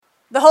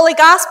The Holy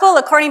Gospel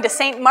according to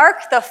St.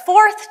 Mark, the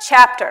 4th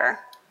chapter.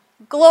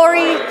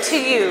 Glory to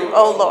you,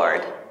 O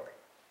Lord.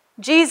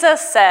 Jesus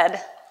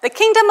said, "The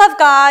kingdom of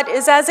God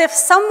is as if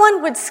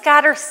someone would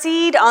scatter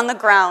seed on the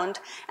ground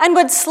and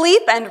would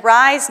sleep and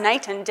rise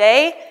night and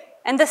day,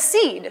 and the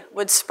seed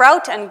would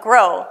sprout and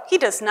grow. He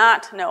does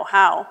not know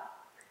how.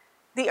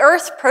 The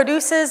earth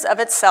produces of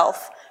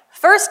itself,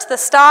 first the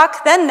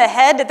stalk, then the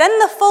head, then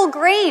the full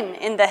grain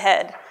in the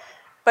head.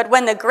 But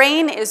when the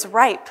grain is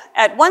ripe,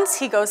 at once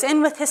he goes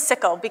in with his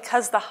sickle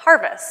because the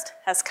harvest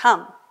has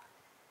come."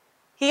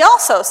 He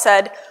also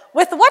said,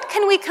 "With what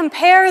can we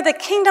compare the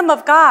kingdom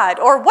of God,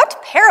 or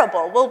what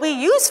parable will we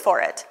use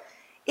for it?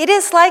 It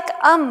is like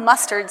a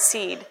mustard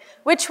seed,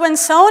 which when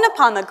sown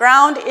upon the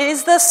ground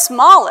is the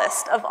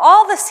smallest of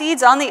all the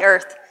seeds on the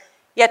earth.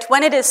 Yet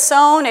when it is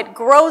sown, it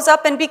grows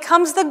up and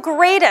becomes the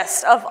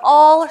greatest of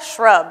all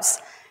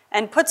shrubs,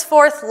 and puts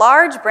forth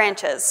large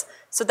branches,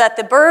 so that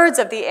the birds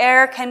of the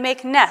air can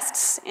make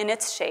nests in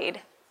its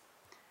shade."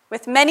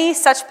 With many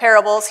such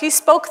parables, he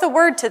spoke the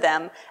word to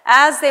them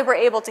as they were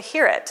able to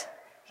hear it.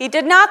 He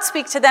did not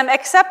speak to them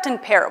except in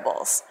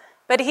parables,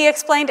 but he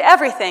explained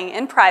everything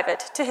in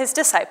private to his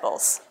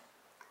disciples.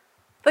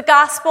 The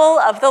Gospel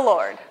of the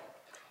Lord.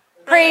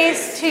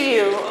 Praise to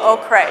you, O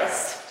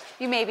Christ.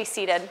 You may be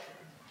seated.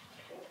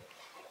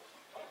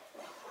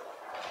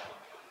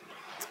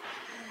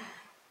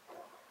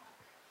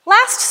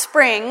 Last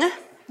spring,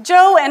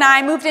 Joe and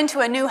I moved into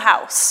a new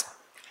house.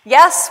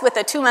 Yes, with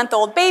a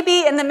 2-month-old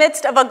baby in the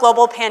midst of a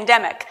global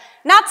pandemic.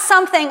 Not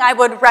something I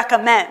would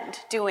recommend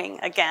doing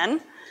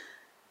again.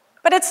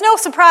 But it's no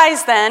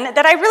surprise then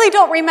that I really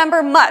don't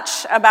remember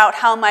much about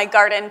how my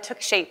garden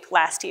took shape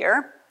last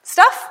year.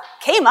 Stuff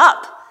came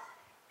up,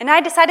 and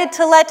I decided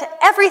to let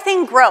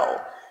everything grow,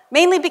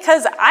 mainly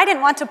because I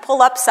didn't want to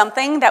pull up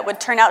something that would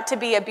turn out to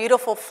be a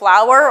beautiful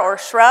flower or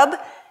shrub,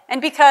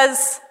 and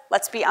because,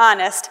 let's be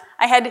honest,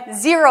 I had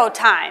 0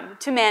 time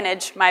to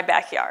manage my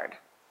backyard.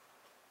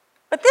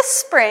 But this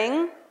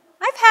spring,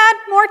 I've had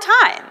more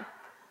time.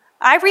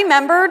 I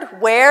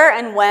remembered where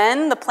and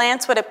when the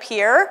plants would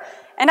appear,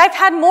 and I've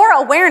had more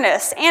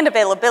awareness and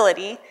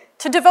availability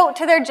to devote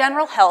to their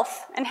general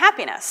health and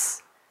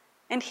happiness.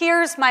 And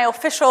here's my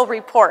official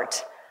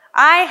report.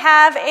 I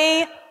have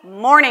a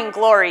morning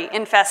glory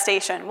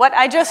infestation. What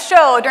I just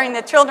showed during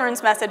the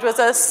children's message was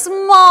a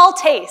small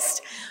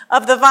taste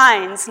of the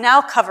vines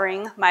now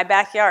covering my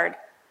backyard.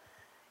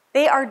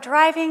 They are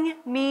driving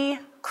me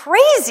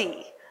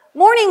crazy.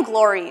 Morning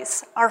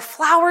glories are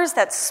flowers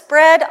that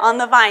spread on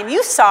the vine.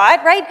 You saw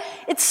it, right?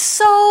 It's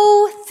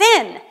so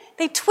thin.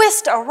 They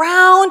twist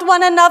around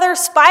one another,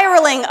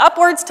 spiraling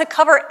upwards to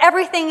cover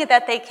everything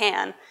that they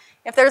can.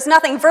 If there's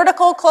nothing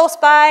vertical close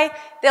by,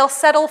 they'll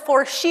settle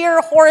for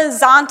sheer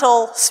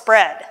horizontal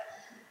spread.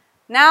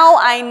 Now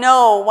I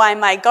know why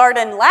my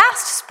garden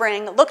last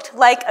spring looked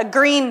like a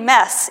green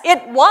mess.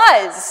 It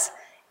was.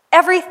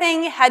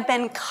 Everything had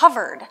been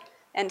covered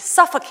and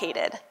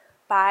suffocated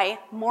by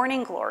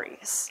morning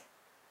glories.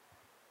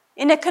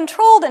 In a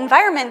controlled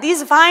environment,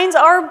 these vines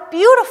are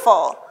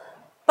beautiful,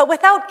 but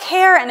without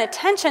care and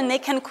attention, they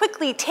can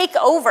quickly take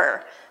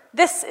over.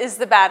 This is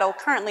the battle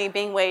currently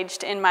being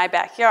waged in my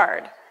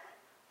backyard,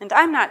 and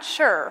I'm not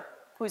sure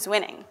who's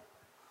winning.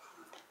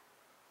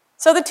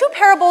 So the 2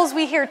 parables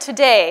we hear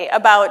today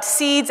about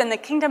seeds and the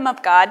kingdom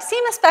of God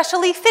seem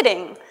especially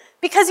fitting,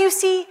 because you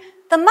see,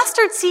 the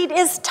mustard seed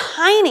is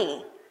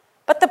tiny,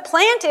 but the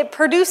plant it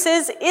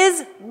produces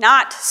is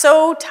not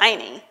so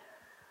tiny.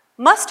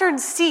 Mustard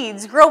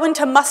seeds grow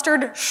into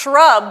mustard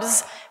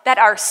shrubs that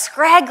are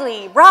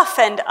scraggly, rough,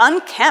 and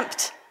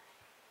unkempt.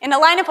 In a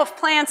lineup of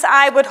plants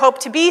I would hope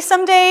to be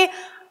someday,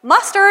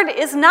 mustard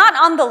is not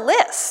on the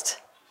list.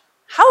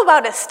 How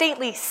about a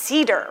stately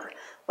cedar,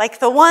 like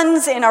the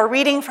ones in our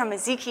reading from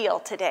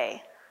Ezekiel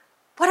today?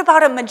 What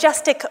about a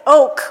majestic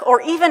oak,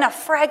 or even a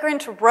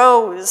fragrant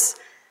rose?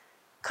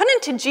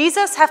 Couldn't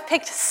Jesus have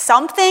picked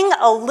something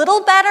a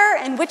little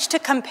better in which to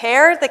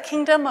compare the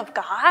kingdom of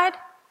God?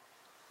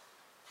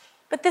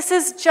 But this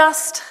is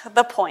just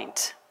the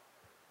point.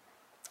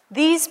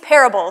 These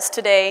parables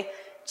today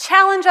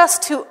challenge us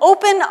to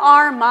open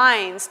our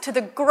minds to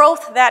the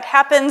growth that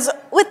happens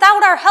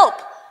without our help,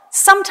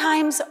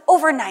 sometimes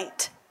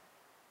overnight.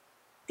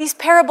 These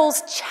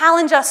parables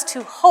challenge us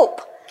to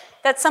hope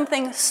that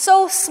something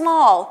so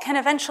small can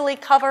eventually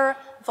cover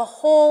the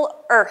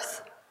whole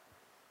earth.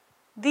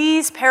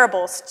 These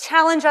parables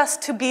challenge us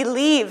to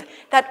believe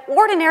that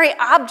ordinary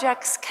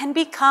objects can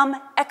become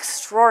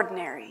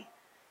extraordinary.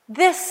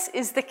 This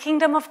is the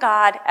kingdom of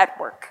God at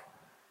work.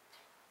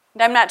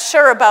 And I'm not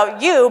sure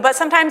about you, but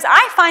sometimes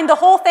I find the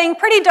whole thing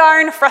pretty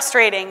darn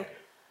frustrating.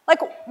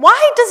 Like,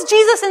 why does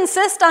Jesus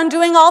insist on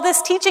doing all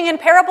this teaching in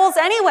parables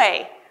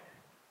anyway?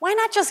 Why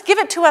not just give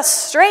it to us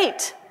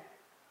straight?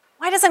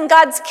 Why doesn't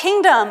God's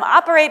kingdom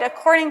operate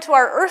according to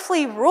our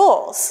earthly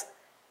rules?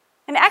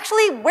 And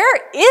actually,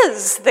 where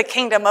is the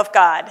kingdom of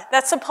God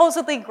that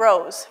supposedly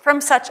grows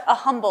from such a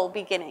humble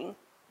beginning?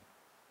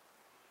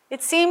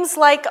 It seems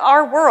like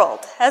our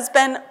world has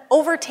been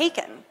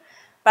overtaken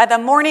by the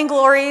morning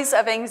glories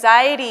of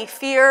anxiety,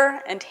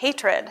 fear, and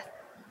hatred,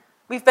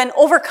 We've been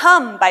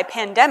overcome by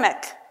pandemic,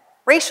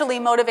 racially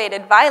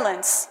motivated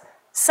violence,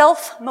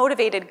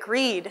 self-motivated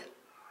greed.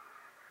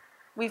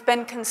 We've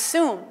been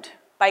consumed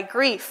by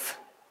grief,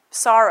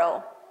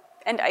 sorrow,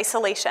 and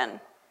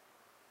isolation.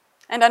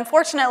 And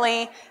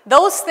unfortunately,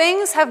 those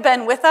things have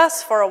been with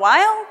us for a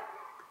while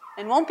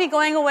and won't be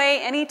going away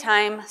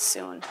anytime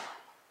soon.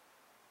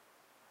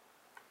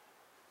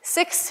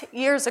 6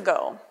 years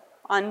ago,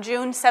 on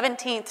June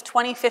 17th,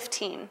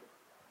 2015,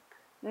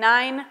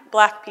 9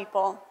 Black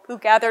people who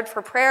gathered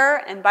for prayer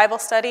and Bible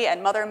study at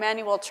Mother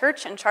Emanuel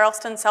Church in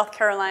Charleston, South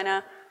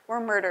Carolina, were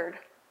murdered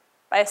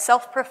by a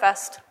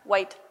self-professed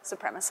white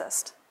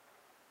supremacist.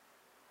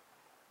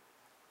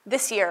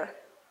 This year,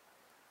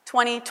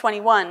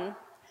 2021,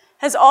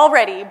 has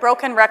already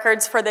broken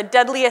records for the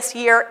deadliest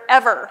year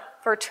ever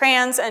for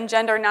trans and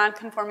gender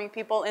nonconforming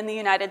people in the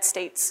United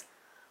States.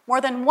 More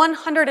than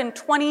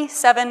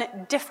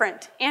 127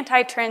 different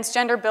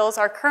anti-transgender bills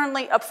are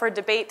currently up for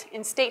debate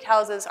in state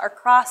houses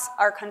across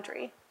our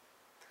country.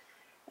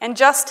 And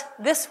just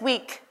this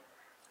week,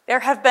 there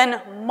have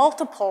been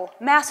multiple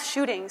mass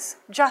shootings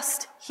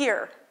just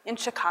here in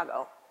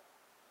Chicago.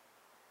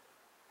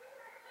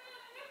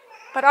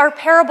 But our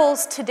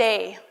parables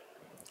today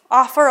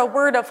offer a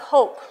word of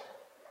hope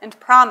and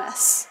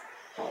promise.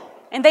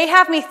 And they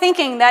have me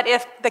thinking that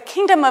if the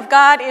kingdom of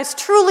God is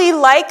truly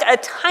like a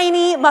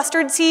tiny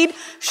mustard seed,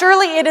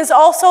 surely it is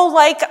also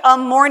like a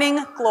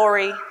morning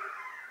glory.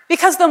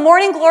 Because the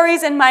morning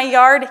glories in my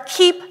yard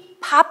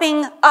keep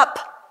popping up.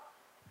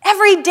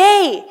 Every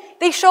day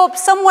they show up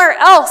somewhere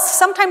else,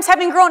 sometimes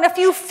having grown a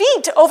few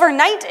feet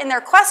overnight in their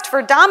quest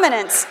for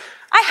dominance.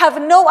 I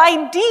have no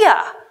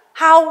idea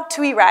how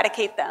to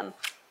eradicate them.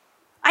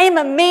 I am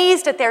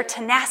amazed at their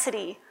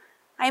tenacity.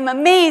 I am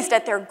amazed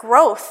at their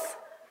growth.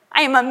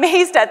 I am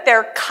amazed at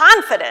their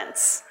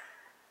confidence.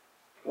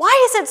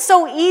 Why is it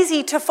so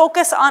easy to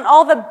focus on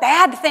all the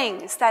bad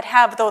things that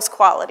have those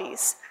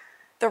qualities?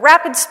 The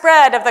rapid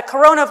spread of the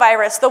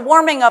coronavirus, the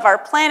warming of our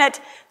planet,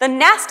 the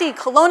nasty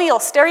colonial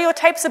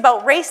stereotypes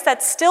about race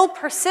that still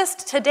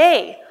persist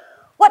today.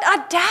 What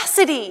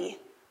audacity!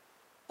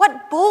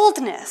 What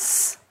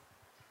boldness!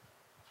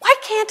 Why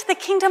can't the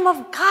kingdom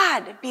of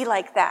God be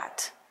like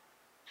that?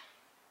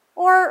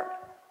 Or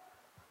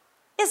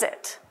is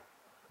it?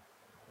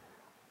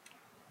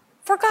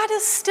 For God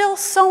is still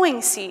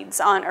sowing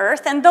seeds on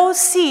earth, and those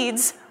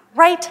seeds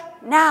right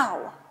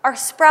now are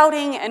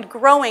sprouting and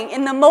growing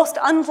in the most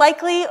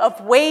unlikely of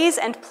ways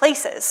and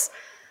places.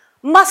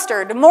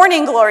 Mustard,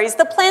 morning glories,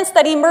 the plants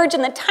that emerge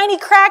in the tiny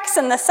cracks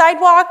in the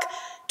sidewalk,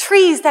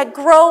 trees that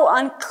grow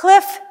on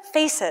cliff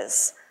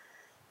faces.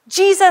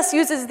 Jesus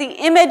uses the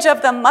image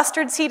of the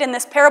mustard seed in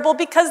this parable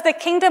because the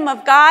kingdom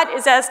of God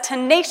is as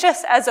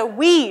tenacious as a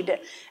weed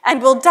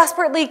and will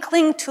desperately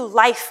cling to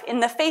life in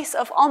the face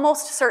of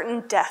almost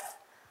certain death.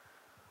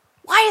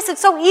 Why is it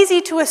so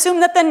easy to assume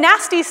that the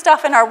nasty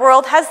stuff in our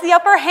world has the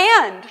upper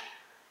hand?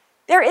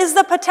 There is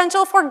the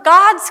potential for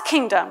God's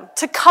kingdom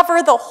to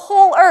cover the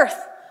whole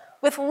earth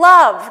with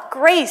love,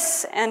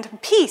 grace,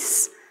 and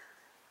peace.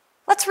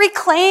 Let's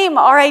reclaim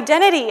our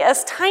identity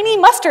as tiny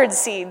mustard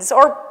seeds,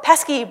 or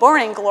pesky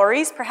morning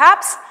glories,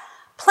 perhaps,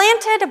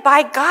 planted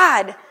by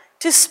God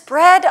to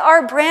spread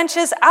our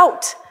branches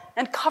out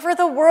and cover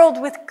the world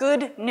with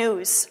good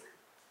news.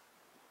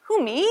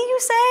 Who, me, you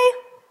say?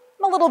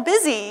 I'm a little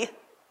busy.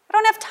 I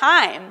don't have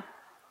time.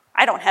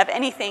 I don't have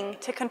anything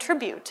to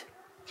contribute.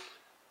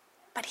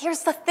 But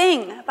here's the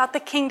thing about the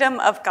kingdom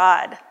of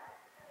God.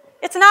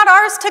 It's not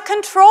ours to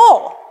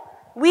control.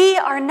 We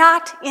are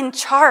not in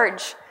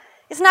charge.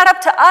 It's not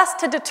up to us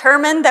to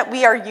determine that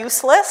we are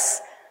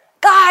useless.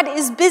 God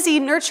is busy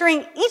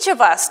nurturing each of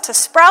us to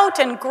sprout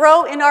and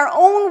grow in our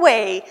own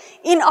way,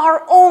 in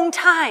our own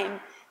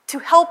time, to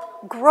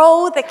help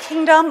grow the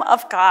kingdom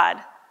of God.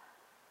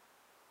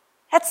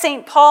 At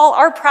St. Paul,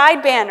 our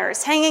pride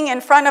banners hanging in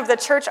front of the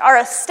church are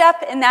a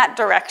step in that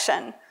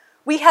direction.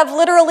 We have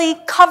literally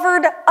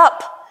covered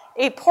up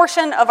a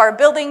portion of our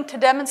building to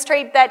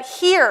demonstrate that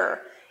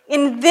here,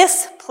 in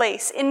this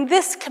place, in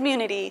this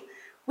community,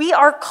 we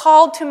are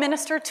called to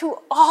minister to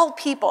all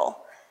people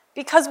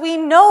because we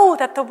know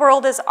that the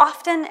world is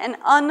often an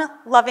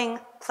unloving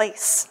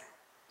place.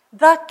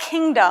 The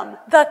kingdom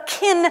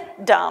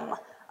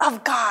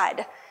of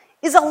God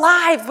is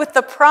alive with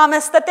the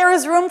promise that there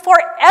is room for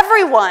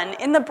everyone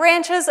in the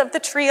branches of the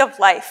tree of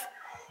life.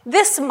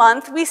 This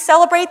month, we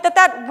celebrate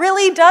that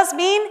really does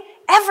mean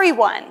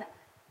everyone,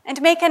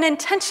 and make an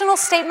intentional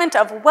statement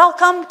of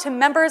welcome to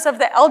members of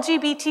the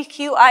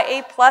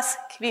LGBTQIA+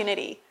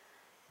 community.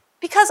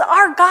 Because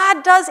our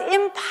God does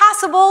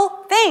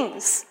impossible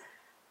things,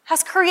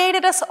 has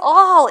created us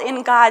all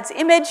in God's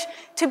image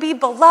to be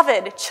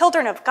beloved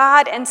children of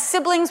God and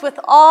siblings with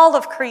all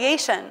of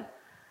creation.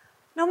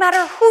 No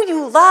matter who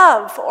you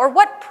love or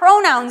what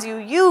pronouns you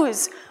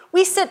use,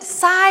 we sit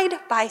side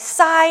by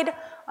side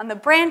on the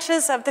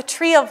branches of the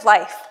tree of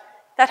life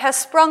that has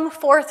sprung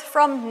forth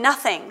from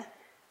nothing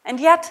and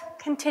yet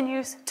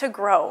continues to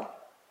grow.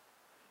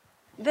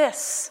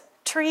 This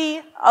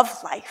tree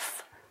of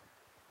life,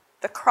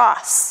 the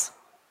cross,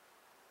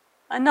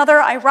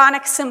 Another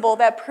ironic symbol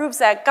that proves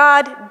that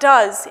God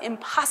does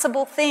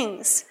impossible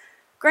things,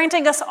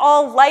 granting us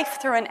all life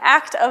through an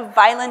act of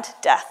violent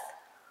death.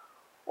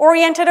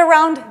 Oriented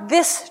around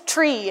this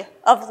tree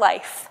of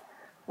life,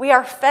 we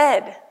are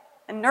fed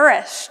and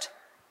nourished.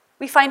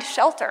 We find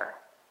shelter.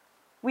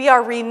 We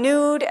are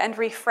renewed and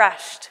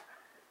refreshed.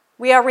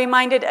 We are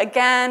reminded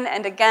again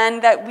and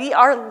again that we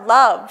are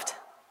loved,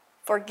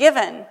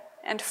 forgiven,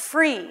 and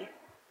free,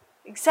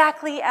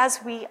 exactly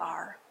as we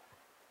are.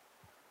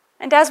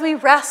 And as we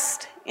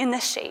rest in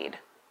the shade,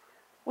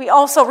 we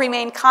also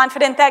remain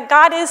confident that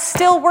God is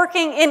still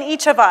working in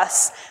each of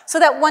us so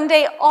that one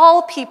day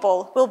all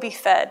people will be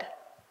fed,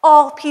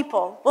 all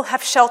people will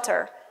have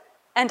shelter,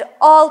 and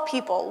all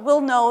people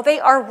will know they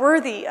are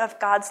worthy of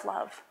God's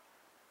love.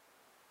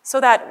 So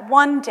that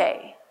one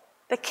day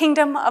the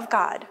kingdom of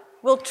God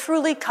will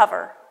truly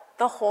cover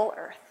the whole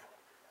earth.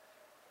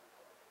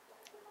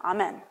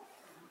 Amen.